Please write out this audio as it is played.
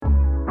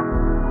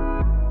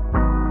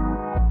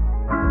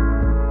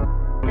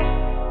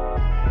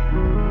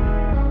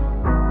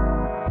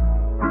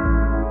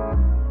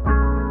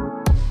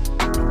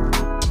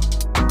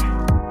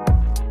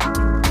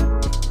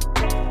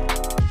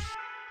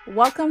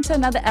Welcome to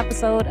another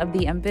episode of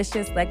the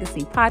Ambitious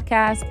Legacy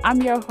Podcast.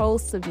 I'm your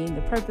host, Sabine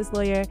the Purpose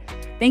Lawyer.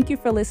 Thank you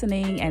for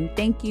listening and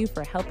thank you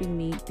for helping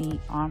me be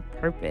on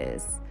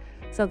purpose.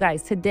 So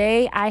guys,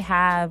 today I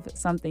have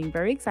something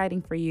very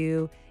exciting for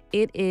you.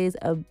 It is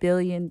a $1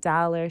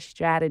 billion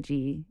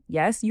strategy.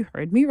 Yes, you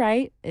heard me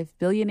right. If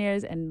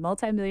billionaires and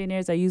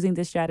multimillionaires are using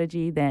this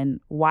strategy,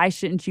 then why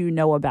shouldn't you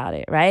know about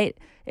it, right?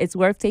 It's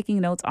worth taking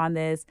notes on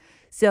this.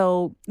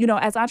 So,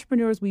 as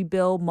entrepreneurs, we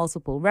build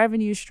multiple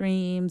revenue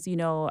streams.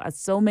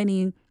 So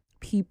many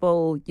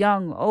people,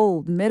 young,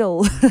 old,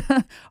 middle,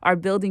 are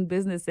building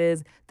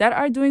businesses that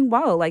are doing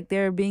well. Like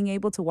they're being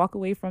able to walk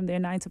away from their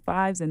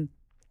 9-to-5s and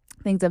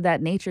things of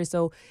that nature.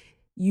 So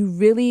you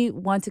really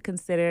want to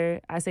consider,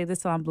 I say this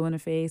till I'm blue in the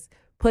face,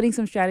 putting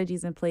some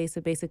strategies in place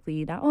to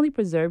basically not only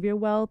preserve your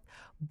wealth,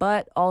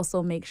 but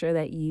also make sure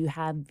that you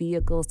have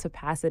vehicles to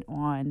pass it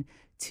on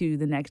to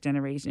the next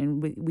generation.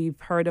 We've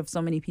heard of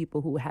so many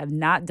people who have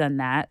not done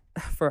that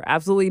for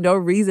absolutely no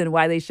reason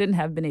why they shouldn't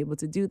have been able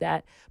to do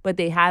that, but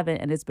they haven't,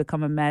 and it's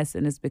become a mess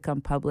and it's become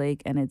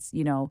public, and it's,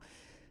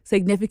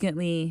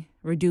 significantly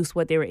reduced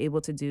what they were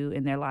able to do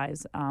in their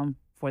lives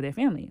for their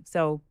family.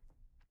 So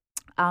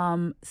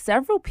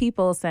several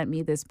people sent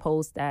me this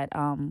post that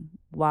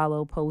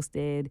Wallow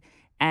posted,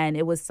 and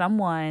it was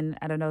someone,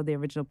 I don't know the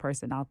original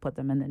person, I'll put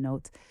them in the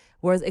notes,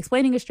 was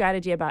explaining a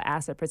strategy about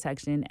asset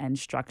protection and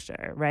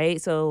structure,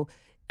 right? So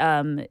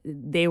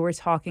they were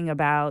talking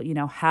about,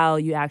 how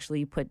you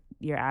actually put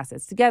your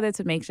assets together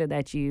to make sure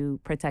that you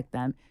protect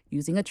them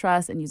using a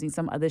trust and using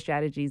some other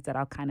strategies that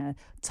I'll kind of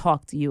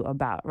talk to you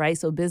about, right?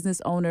 So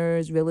business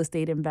owners, real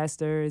estate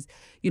investors,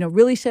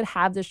 really should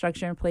have the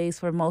structure in place.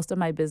 For most of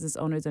my business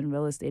owners and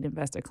real estate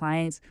investor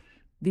clients,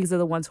 these are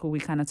the ones who we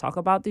kind of talk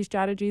about these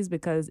strategies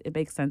because it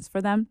makes sense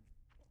for them.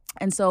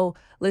 And so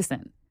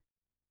listen,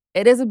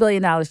 it is a $1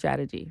 billion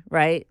strategy,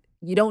 right?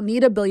 You don't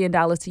need $1 billion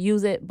to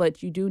use it,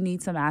 but you do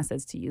need some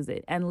assets to use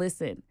it. And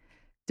listen,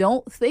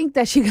 don't think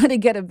that you're going to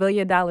get a $1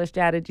 billion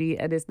strategy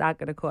and it's not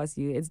going to cost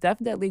you. It's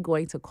definitely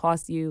going to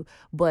cost you,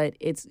 but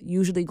it's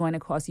usually going to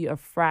cost you a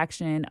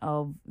fraction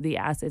of the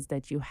assets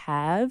that you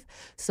have.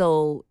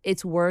 So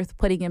it's worth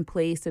putting in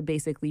place to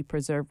basically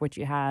preserve what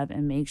you have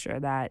and make sure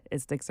that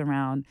it sticks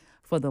around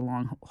for the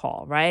long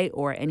haul, right?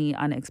 Or any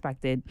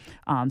unexpected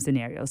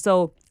scenario.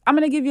 So I'm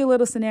going to give you a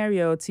little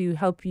scenario to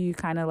help you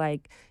kind of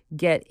like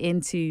get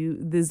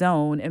into the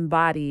zone,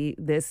 embody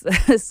this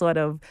sort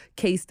of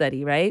case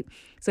study, right?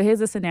 So here's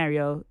a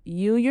scenario.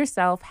 You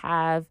yourself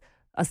have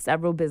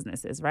several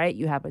businesses, right?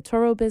 You have a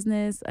Turo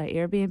business, an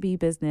Airbnb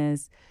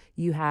business,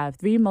 you have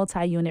 3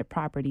 multi-unit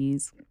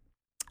properties,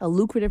 a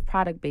lucrative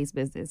product-based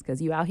business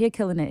because you out here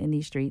killing it in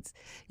these streets.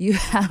 You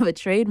have a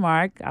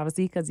trademark,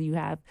 obviously, because you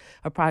have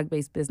a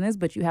product-based business,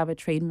 but you have a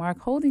trademark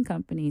holding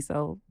company.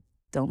 So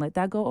don't let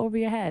that go over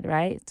your head,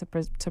 right?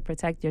 To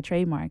protect your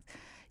trademark.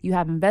 You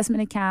have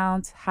investment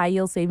accounts, high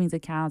yield savings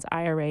accounts,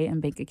 IRA,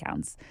 and bank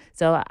accounts.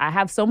 So I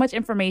have so much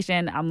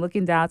information. I'm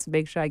looking down to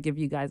make sure I give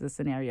you guys a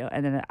scenario,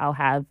 and then I'll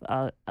have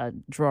a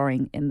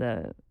drawing in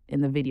the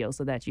video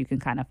so that you can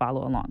kind of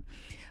follow along.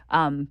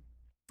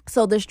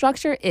 So the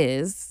structure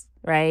is,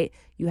 right,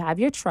 you have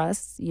your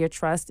trust. Your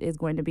trust is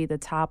going to be the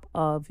top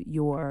of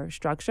your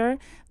structure.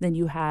 Then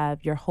you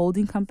have your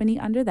holding company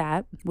under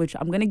that, which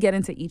I'm going to get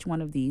into each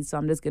one of these. So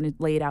I'm just going to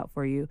lay it out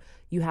for you.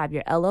 You have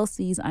your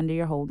LLCs under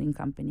your holding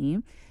company.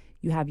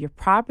 You have your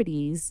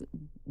properties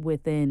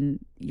within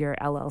your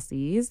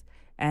LLCs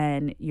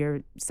and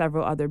your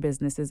several other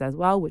businesses as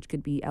well, which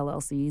could be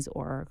LLCs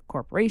or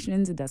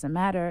corporations. It doesn't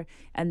matter.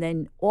 And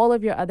then all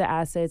of your other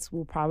assets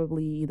will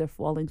probably either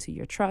fall into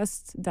your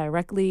trust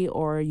directly,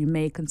 or you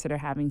may consider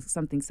having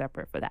something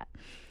separate for that.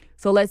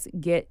 So let's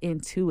get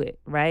into it,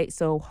 right?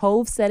 So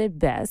Hov said it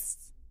best.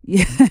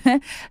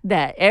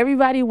 That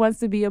everybody wants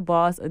to be a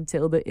boss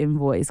until the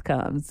invoice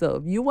comes. So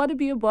if you want to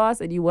be a boss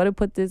and you want to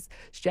put this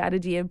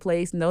strategy in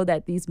place, know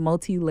that these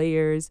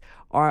multi-layers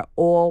are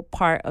all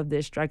part of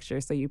this structure.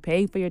 So you're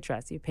paying for your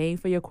trust, you're paying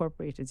for your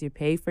corporations, you're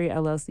paying for your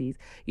LLCs,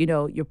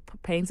 you're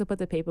paying to put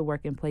the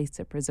paperwork in place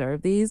to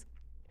preserve these.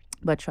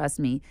 But trust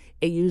me,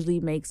 it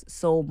usually makes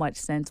so much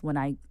sense when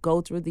I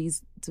go through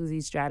these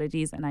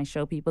strategies and I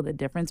show people the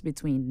difference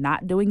between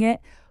not doing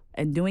it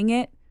and doing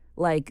it.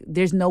 Like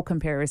there's no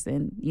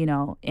comparison,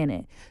 in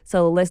it.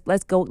 So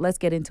let's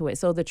get into it.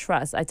 So the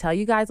trust, I tell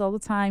you guys all the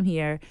time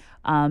here,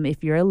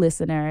 if you're a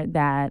listener,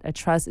 that a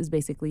trust is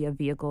basically a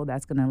vehicle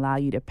that's going to allow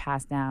you to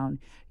pass down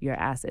your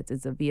assets.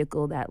 It's a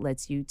vehicle that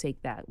lets you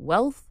take that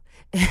wealth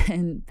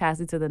and pass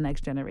it to the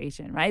next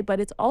generation, right? But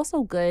it's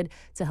also good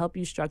to help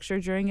you structure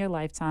during your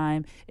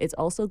lifetime. It's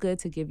also good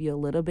to give you a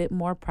little bit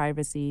more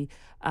privacy,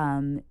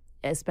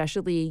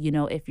 especially,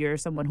 if you're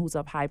someone who's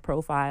of high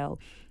profile,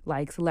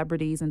 like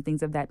celebrities and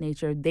things of that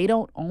nature. They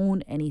don't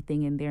own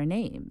anything in their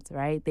names,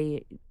 right?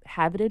 They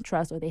have it in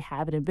trust or they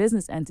have it in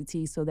business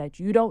entities so that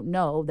you don't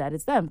know that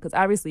it's them. Because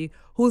obviously,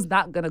 who's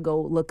not going to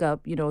go look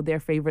up, their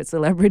favorite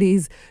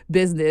celebrity's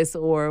business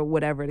or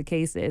whatever the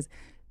case is?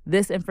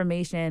 This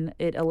information,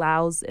 it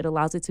allows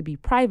it to be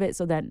private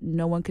so that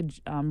no one could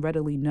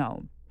readily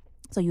know.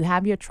 So you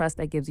have your trust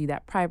that gives you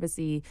that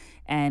privacy,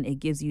 and it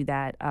gives you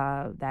that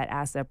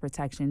asset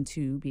protection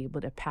to be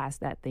able to pass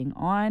that thing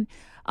on.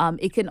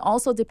 It can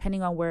also,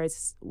 depending on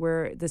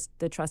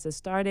the trust is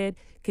started,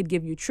 could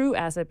give you true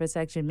asset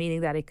protection,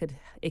 meaning that it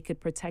could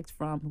protect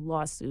from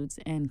lawsuits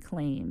and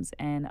claims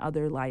and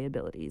other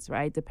liabilities,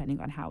 right? Depending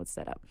on how it's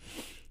set up.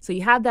 So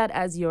you have that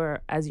as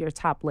your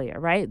top layer,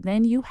 right?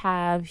 Then you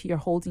have your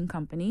holding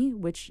company,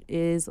 which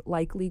is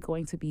likely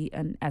going to be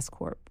an S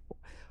corp.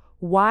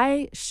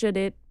 Why should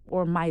it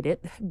or might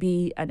it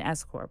be an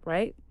S corp,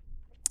 right?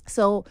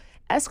 So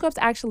S corps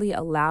actually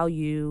allow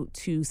you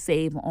to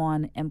save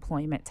on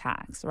employment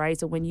tax, right?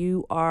 So when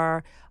you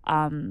are,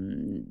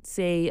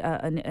 say,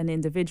 an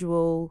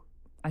individual.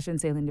 I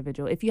shouldn't say an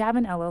individual. If you have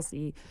an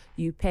LLC,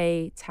 you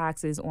pay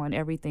taxes on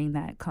everything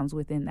that comes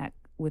within that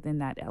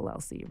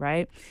LLC,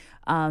 right?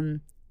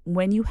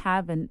 When you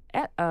have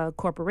a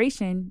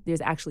corporation,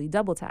 there's actually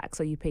double tax.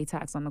 So you pay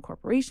tax on the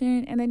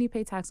corporation, and then you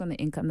pay tax on the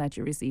income that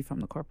you receive from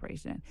the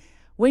corporation.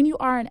 When you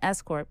are an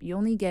S corp, you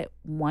only get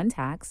one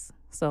tax,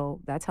 so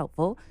that's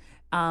helpful.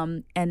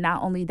 And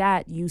not only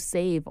that, you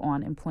save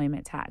on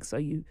employment tax. So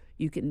you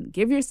can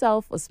give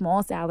yourself a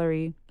small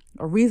salary,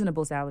 a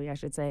reasonable salary, I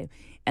should say,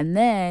 and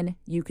then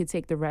you could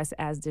take the rest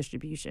as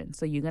distribution.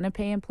 So you're going to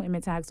pay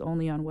employment tax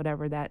only on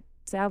whatever that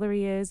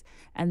salary is,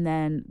 and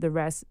then the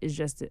rest is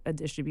just a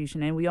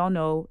distribution. And we all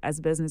know,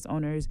 as business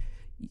owners,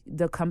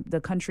 the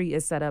country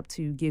is set up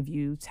to give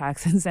you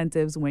tax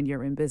incentives when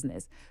you're in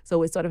business.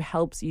 So it sort of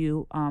helps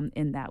you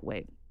in that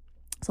way.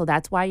 So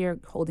that's why your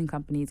holding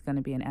company is going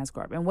to be an S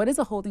corp. And what is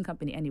a holding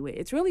company anyway?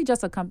 It's really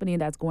just a company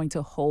that's going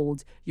to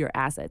hold your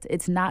assets.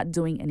 It's not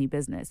doing any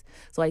business.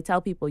 So I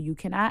tell people, you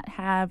cannot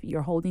have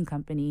your holding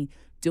company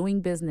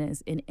doing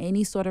business in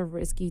any sort of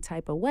risky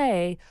type of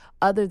way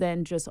other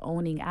than just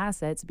owning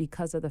assets,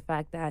 because of the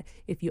fact that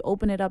if you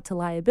open it up to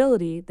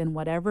liability, then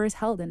whatever is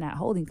held in that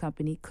holding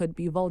company could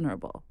be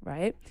vulnerable,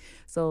 right?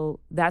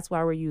 So that's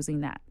why we're using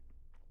that.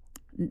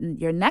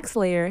 Your next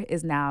layer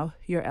is now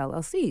your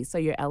LLC. So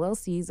your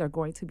LLCs are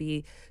going to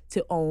be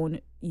to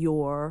own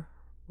your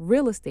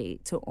real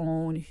estate, to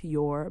own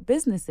your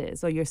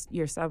businesses, or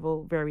your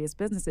several various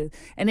businesses.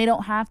 And they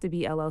don't have to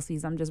be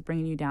LLCs. I'm just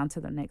bringing you down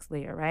to the next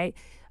layer, right?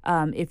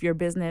 If your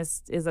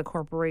business is a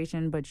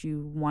corporation, but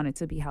you want it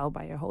to be held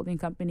by your holding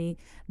company,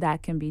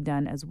 that can be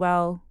done as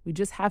well. We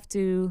just have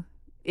to,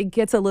 it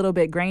gets a little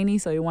bit grainy,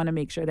 so you want to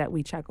make sure that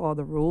we check all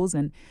the rules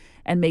and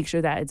make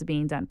sure that it's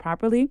being done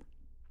properly.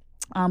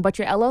 But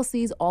your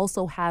LLCs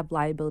also have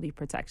liability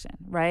protection,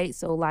 right?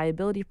 So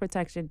liability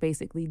protection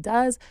basically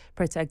does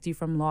protect you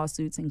from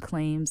lawsuits and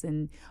claims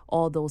and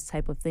all those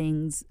type of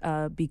things,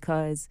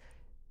 because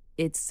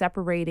it's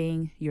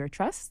separating your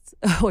trust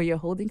or your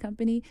holding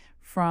company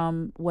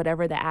from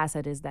whatever the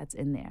asset is that's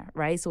in there,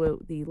 right? So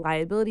the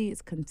liability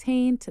is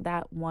contained to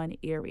that one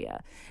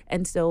area.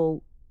 And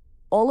so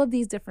all of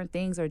these different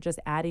things are just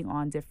adding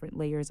on different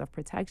layers of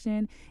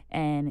protection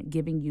and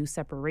giving you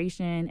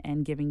separation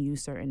and giving you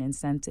certain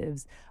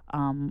incentives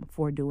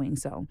for doing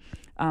so.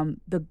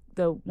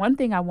 The one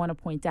thing I want to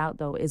point out,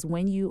 though, is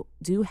when you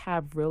do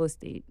have real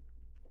estate,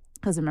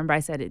 because remember I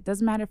said it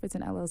doesn't matter if it's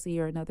an LLC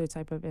or another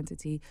type of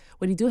entity.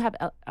 When you do have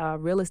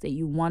real estate,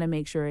 you want to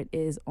make sure it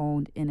is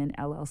owned in an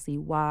LLC.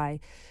 Why?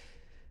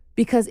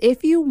 Because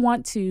if you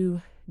want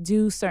to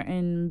do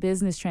certain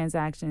business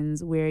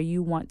transactions where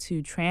you want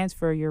to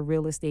transfer your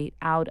real estate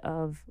out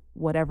of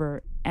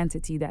whatever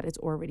entity that it's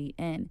already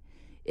in,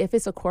 if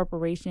it's a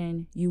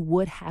corporation, you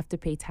would have to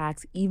pay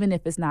tax, even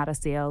if it's not a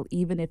sale,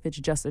 even if it's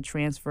just a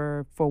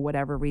transfer for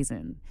whatever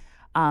reason.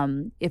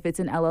 If it's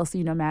an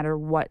LLC, no matter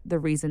what the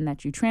reason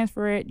that you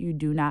transfer it, you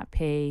do not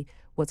pay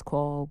what's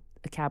called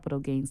a capital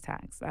gains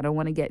tax. I don't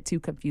want to get too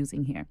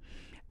confusing here.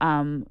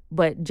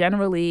 But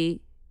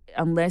generally,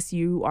 unless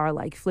you are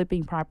like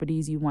flipping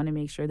properties, you want to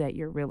make sure that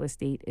your real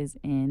estate is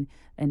in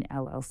an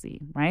LLC,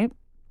 right?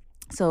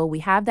 So we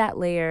have that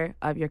layer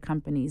of your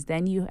companies.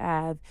 Then you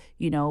have,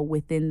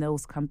 within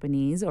those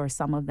companies, or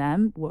some of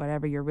them,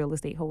 whatever your real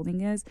estate holding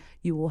is,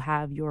 you will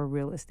have your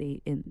real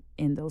estate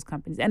in those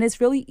companies. And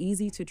it's really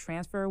easy to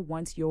transfer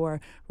once your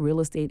real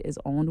estate is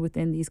owned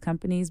within these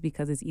companies,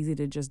 because it's easy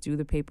to just do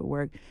the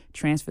paperwork,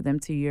 transfer them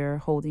to your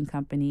holding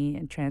company,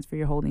 and transfer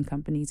your holding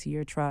company to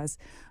your trust.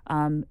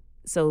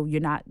 So you're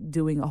not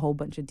doing a whole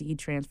bunch of deed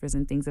transfers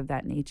and things of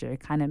that nature.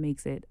 It kind of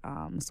makes it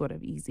sort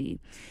of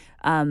easy.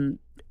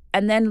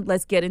 And then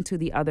let's get into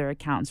the other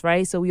accounts,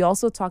 right? So we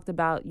also talked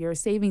about your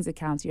savings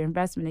accounts, your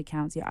investment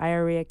accounts, your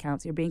IRA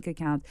accounts, your bank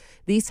accounts.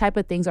 These type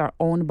of things are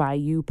owned by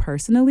you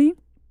personally.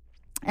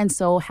 And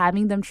so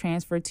having them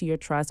transferred to your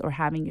trust, or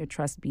having your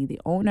trust be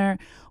the owner,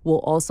 will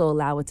also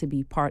allow it to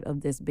be part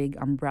of this big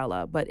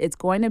umbrella. But it's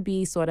going to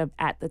be sort of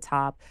at the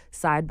top,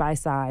 side by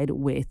side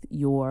with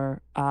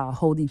your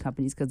holding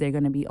companies because they're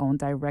going to be owned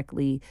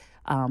directly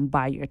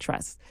by your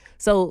trust.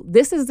 So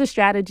this is the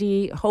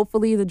strategy.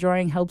 Hopefully the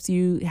drawing helps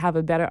you have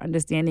a better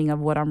understanding of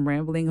what I'm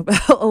rambling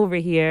about over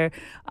here.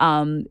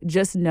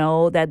 Just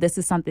know that this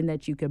is something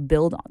that you could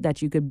build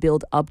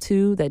up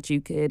to, that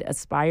you could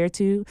aspire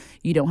to.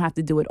 You don't have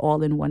to do it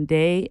all in one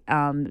day.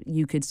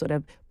 You could sort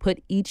of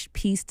put each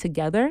piece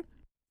together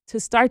to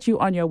start you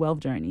on your wealth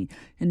journey,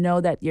 and know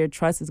that your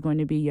trust is going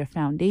to be your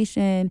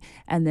foundation,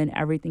 and then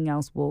everything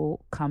else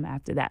will come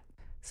after that.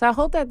 So I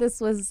hope that this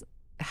was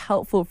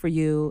helpful for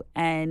you.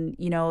 And,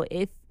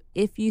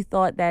 if you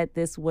thought that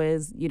this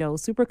was,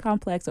 super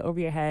complex or over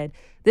your head,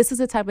 this is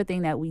the type of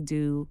thing that we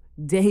do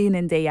day in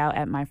and day out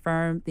at my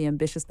firm, the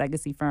Ambitious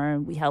Legacy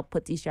Firm. We help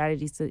put these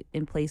strategies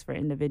in place for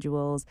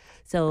individuals.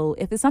 So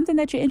if it's something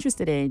that you're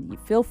interested in,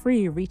 feel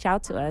free to reach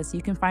out to us.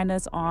 You can find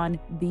us on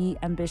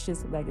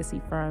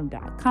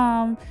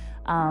theambitiouslegacyfirm.com.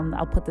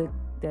 I'll put the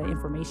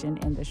information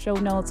in the show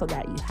notes so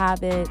that you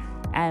have it,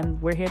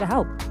 and we're here to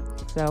help.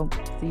 So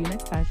see you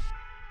next time.